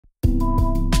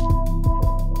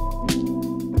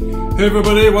Hey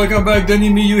everybody, welcome back. Danny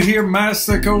Miyu here,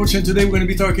 Master Coach, and today we're going to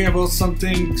be talking about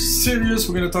something serious.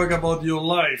 We're going to talk about your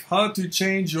life, how to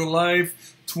change your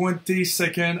life 20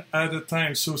 seconds at a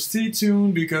time. So stay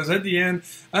tuned because at the end,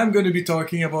 I'm going to be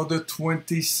talking about the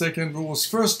 20-second rules.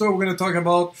 First though, we're going to talk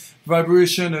about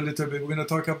vibration a little bit. We're going to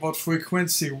talk about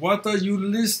frequency. What are you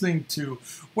listening to?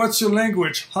 What's your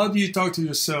language? How do you talk to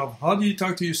yourself? How do you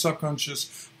talk to your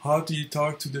subconscious? How do you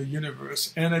talk to the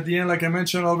universe? And at the end, like I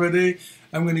mentioned already,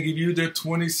 I'm going to give you the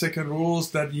 20-second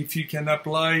rules that if you can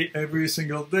apply every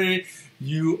single day,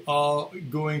 you are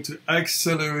going to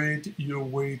accelerate your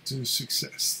way to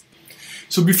success.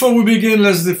 So before we begin,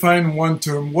 let's define one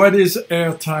term. What is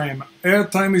airtime?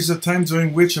 Airtime is the time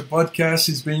during which a podcast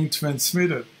is being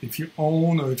transmitted. If you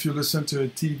own or if you listen to a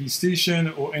TV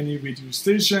station or any radio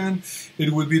station,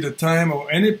 it would be the time or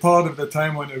any part of the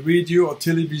time when a radio or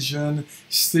television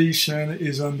station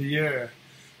is on the air.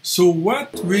 So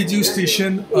what radio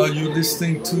station are you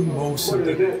listening to most of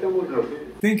the day?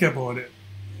 Think about it.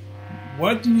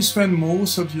 What do you spend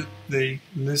most of your day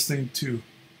listening to?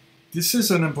 This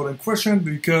is an important question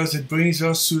because it brings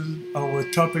us to our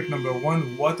topic number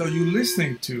one. What are you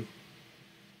listening to?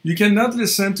 You cannot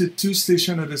listen to two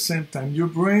stations at the same time. Your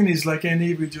brain is like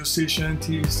any radio station,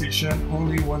 TV station,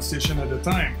 only one station at a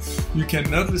time. You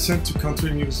cannot listen to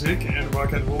country music and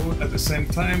rock and roll at the same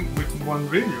time with one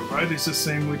radio, right? It's the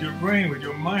same with your brain, with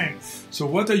your mind. So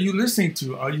what are you listening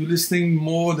to? Are you listening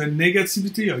more the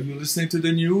negativity? Are you listening to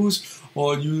the news?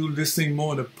 Or are you listening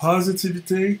more the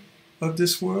positivity of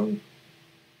this world?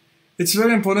 It's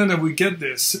very important that we get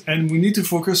this, and we need to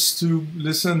focus to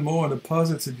listen more on the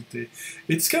positivity.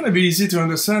 It's going to be easy to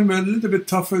understand, but a little bit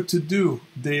tougher to do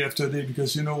day after day,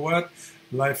 because you know what?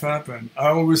 Life happens. I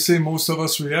always say most of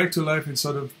us react to life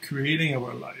instead of creating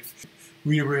our life.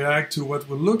 We react to what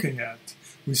we're looking at.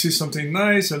 We see something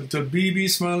nice, a little baby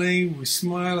smiling, we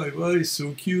smile, like, oh, it's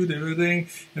so cute, everything.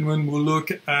 And when we look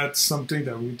at something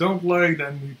that we don't like,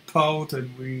 then we pout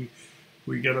and we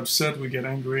get upset, we get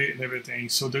angry and everything.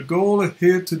 So the goal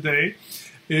here today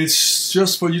is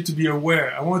just for you to be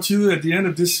aware. I want you at the end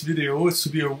of this video is to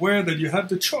be aware that you have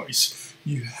the choice.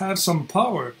 You have some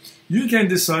power. You can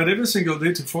decide every single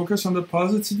day to focus on the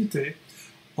positivity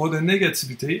or the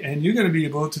negativity, and you're going to be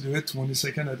able to do it 20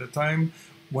 seconds at a time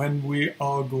when we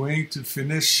are going to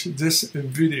finish this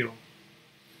video.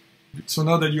 So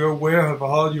now that you're aware of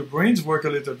how your brains work a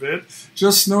little bit,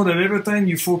 just know that every time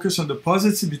you focus on the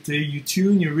positivity, you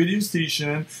tune your radio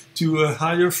station to a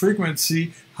higher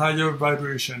frequency, higher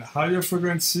vibration. Higher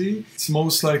frequency, it's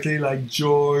most likely like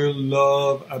joy,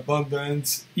 love,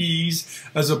 abundance, ease,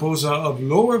 as opposed to of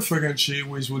lower frequency,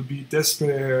 which would be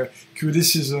despair,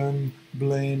 criticism,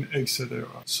 blame, etc.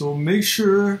 So make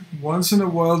sure once in a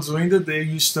while during the day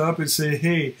you stop and say,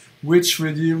 hey, which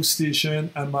radio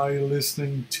station am I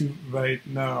listening to right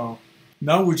now?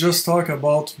 Now we just talk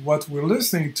about what we're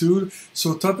listening to.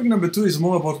 So topic number two is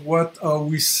more about what are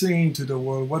we saying to the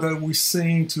world? What are we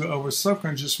saying to our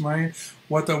subconscious mind?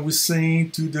 What are we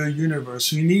saying to the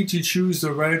universe? You need to choose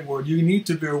the right word. You need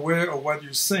to be aware of what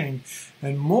you're saying.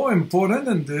 And more important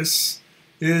than this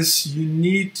is you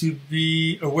need to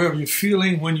be aware of your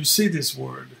feeling when you say this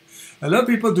word. A lot of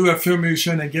people do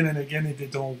affirmation again and again and they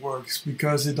don't work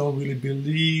because they don't really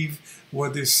believe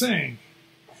what they're saying.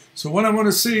 So what I want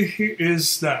to say here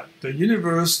is that the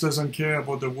universe doesn't care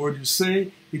about the word you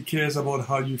say, it cares about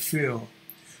how you feel.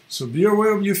 So be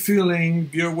aware of your feeling,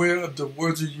 be aware of the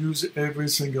words you use every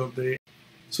single day.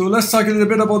 So let's talk a little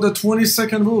bit about the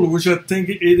 20-second rule, which I think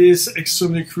it is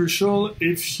extremely crucial.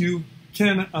 If you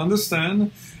can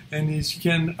understand and if you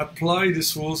can apply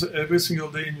these rules every single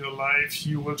day in your life,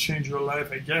 you will change your life.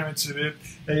 I guarantee it.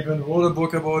 I even wrote a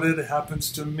book about it. It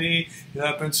happens to me. It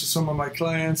happens to some of my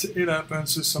clients. It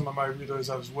happens to some of my readers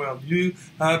as well. You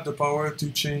have the power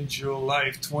to change your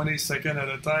life 20 seconds at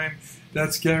a time.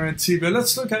 That's guaranteed. But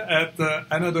let's look at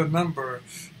another number,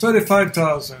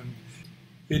 35,000.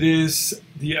 It is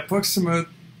the approximate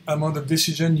amount of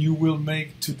decision you will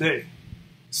make today.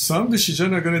 Some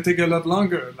decisions are going to take a lot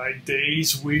longer, like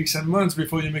days, weeks, and months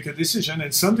before you make a decision.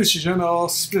 And some decisions are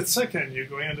split second. You're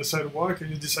going on the sidewalk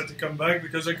and you decide to come back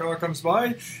because a car comes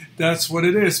by. That's what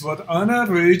it is. But on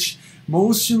average,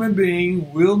 most human beings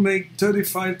will make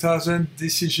 35,000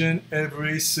 decisions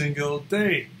every single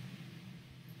day.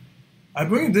 I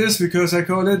bring this because I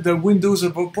call it the windows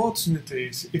of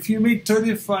opportunities. If you make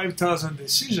 35,000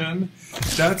 decisions,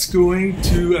 that's going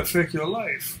to affect your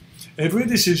life. Every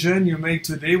decision you make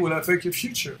today will affect your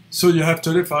future. So you have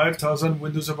 35,000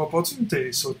 windows of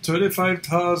opportunity. So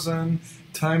 35,000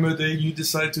 times a day you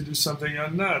decide to do something or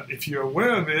not. If you're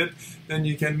aware of it, then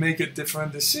you can make a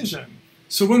different decision.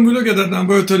 So when we look at that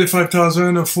number,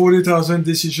 35,000 or 40,000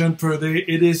 decisions per day,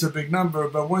 it is a big number.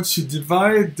 But once you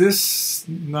divide this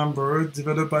number,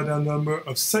 divided by the number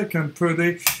of seconds per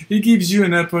day, it gives you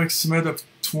an approximate of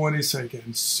 20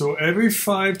 seconds. So every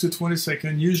 5 to 20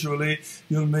 seconds, usually,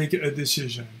 you'll make a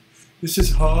decision. This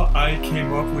is how I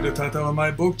came up with the title of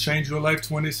my book, Change Your Life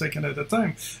 20 Seconds at a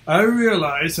Time. I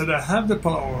realized that I have the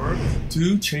power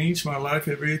to change my life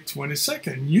every 20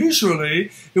 seconds.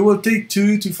 Usually, it will take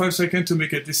 2 to 5 seconds to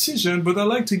make a decision, but I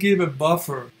like to give a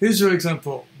buffer. Here's your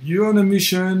example. You're on a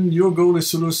mission, your goal is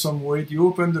to lose some weight, you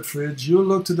open the fridge, you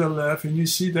look to the left, and you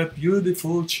see that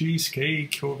beautiful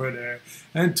cheesecake over there.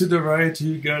 And to the right,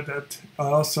 you got that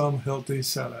awesome healthy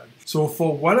salad. So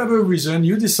for whatever reason,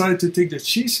 you decide to take the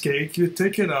cheesecake, you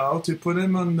take it out, you put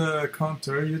it on the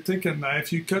counter, you take a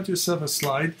knife, you cut yourself a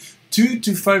slice, 2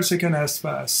 to 5 seconds has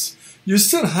passed. You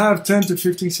still have 10 to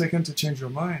 15 seconds to change your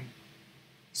mind.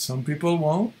 Some people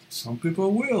won't, some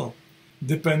people will,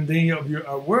 depending on your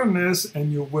awareness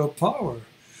and your willpower.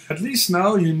 At least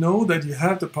now you know that you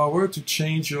have the power to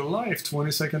change your life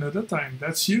 20 seconds at a time.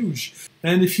 That's huge.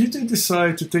 And if you do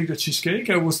decide to take the cheesecake,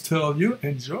 I will tell you,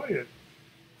 enjoy it.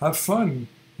 Have fun.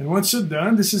 And once you're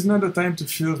done, this is not a time to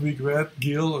feel regret,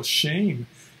 guilt, or shame.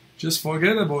 Just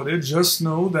forget about it. Just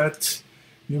know that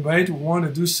you might want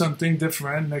to do something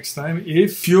different next time.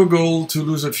 If your goal to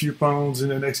lose a few pounds in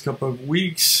the next couple of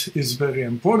weeks is very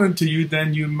important to you,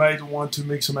 then you might want to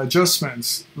make some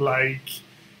adjustments. Like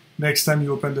next time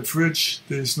you open the fridge,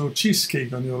 there's no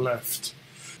cheesecake on your left.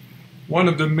 One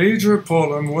of the major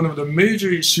problems, one of the major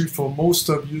issues for most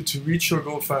of you to reach your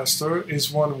goal faster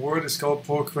is one word, it's called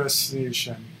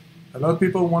procrastination. A lot of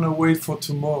people want to wait for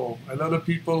tomorrow. A lot of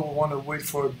people want to wait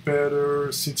for a better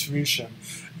situation,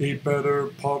 a better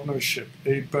partnership,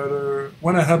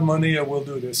 when I have money, I will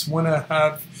do this. When I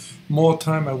have more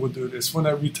time, I will do this. When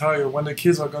I retire, when the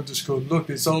kids are going to school, look,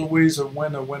 there's always a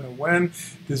when, a when, a when.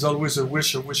 There's always a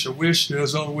wish, a wish, a wish.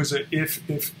 There's always a if.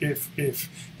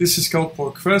 This is called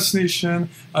procrastination.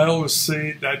 I always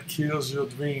say that kills your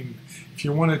dream. If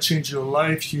you want to change your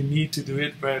life, you need to do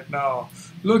it right now.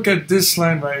 Look at this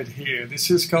line right here. This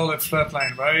is called a flat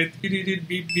line, right? Beep,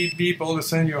 beep, beep. All of a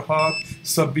sudden your heart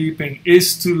stop beeping.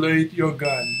 It's too late, you're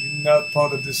gone. You're not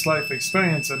part of this life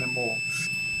experience anymore.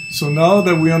 So now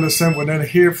that we understand we're not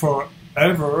here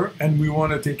forever and we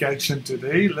want to take action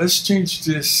today, let's change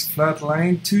this flat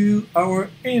line to our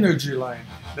energy line.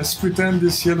 Let's pretend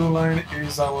this yellow line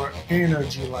is our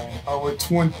energy line, our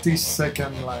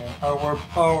 20-second line, our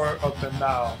power of the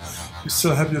now. You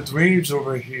still have your dreams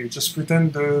over here. Just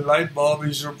pretend the light bulb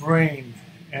is your brain.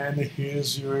 And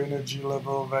here's your energy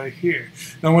level right here.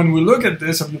 Now when we look at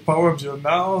this, of your power of your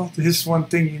now, this is one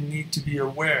thing you need to be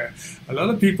aware. A lot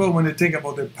of people, when they think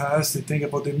about their past, they think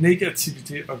about the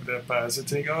negativity of their past. They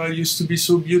think, oh, I used to be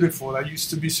so beautiful, I used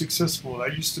to be successful, I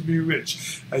used to be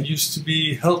rich, I used to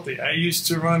be healthy, I used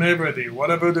to run every day.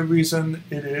 Whatever the reason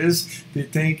it is, they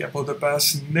think about the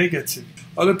past negative.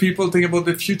 Other people think about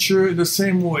the future in the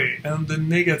same way, and the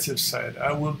negative side.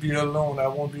 I will be alone, I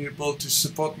won't be able to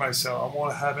support myself, I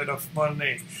won't have enough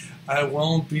money, I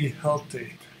won't be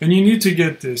healthy. And you need to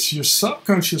get this, your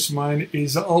subconscious mind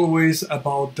is always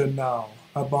about the now,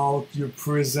 about your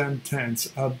present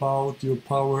tense, about your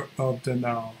power of the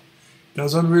now.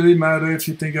 Doesn't really matter if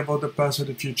you think about the past or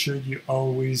the future, you're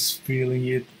always feeling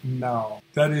it now.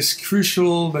 That is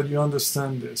crucial that you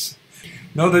understand this.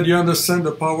 Now that you understand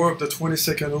the power of the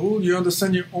 20-second rule, you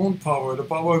understand your own power, the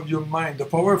power of your mind, the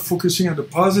power of focusing on the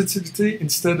positivity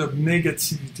instead of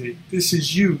negativity. This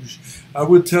is huge. I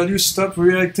would tell you, stop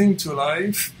reacting to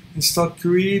life and start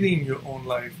creating your own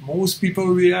life. Most people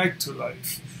react to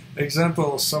life.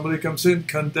 Example, somebody comes in,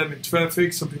 condemned in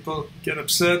traffic, some people get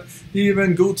upset, they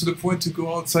even go to the point to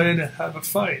go outside and have a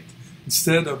fight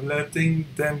instead of letting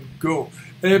them go.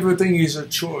 Everything is a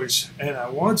choice, and I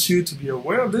want you to be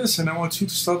aware of this, and I want you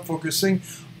to start focusing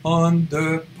on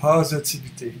the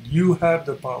positivity. You have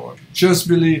the power. Just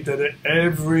believe that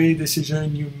every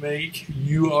decision you make,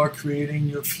 you are creating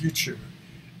your future.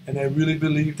 And I really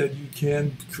believe that you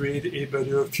can create a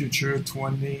better future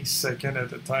 20 seconds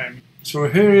at a time. So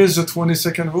here is the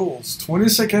 20-second rules. 20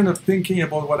 seconds of thinking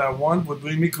about what I want would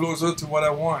bring me closer to what I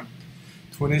want.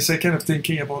 20 seconds of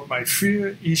thinking about my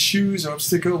fear, issues,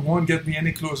 obstacles won't get me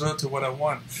any closer to what I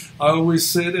want. I always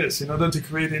say this, in order to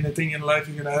create anything in life,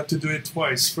 you're going to have to do it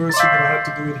twice. First, you're going to have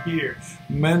to do it here,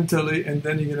 mentally, and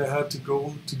then you're going to have to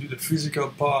go to do the physical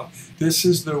part. This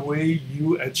is the way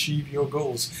you achieve your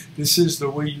goals. This is the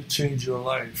way you change your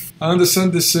life. I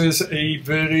understand this is a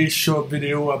very short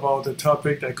video about a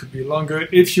topic that could be longer.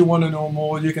 If you want to know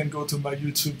more, you can go to my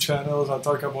YouTube channels. I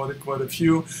talk about it quite a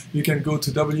few. You can go to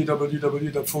www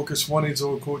that focus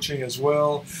 180 coaching as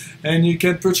well. And you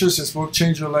can purchase this book,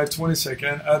 Change Your Life 20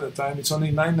 Seconds at a Time. It's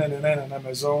only $9.99 on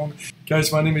Amazon.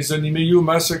 Guys, my name is Denis Mayou,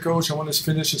 Master Coach. I want to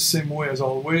finish the same way as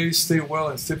always. Stay well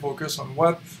and stay focused on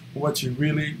what you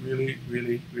really, really,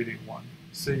 really, really want.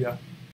 See ya.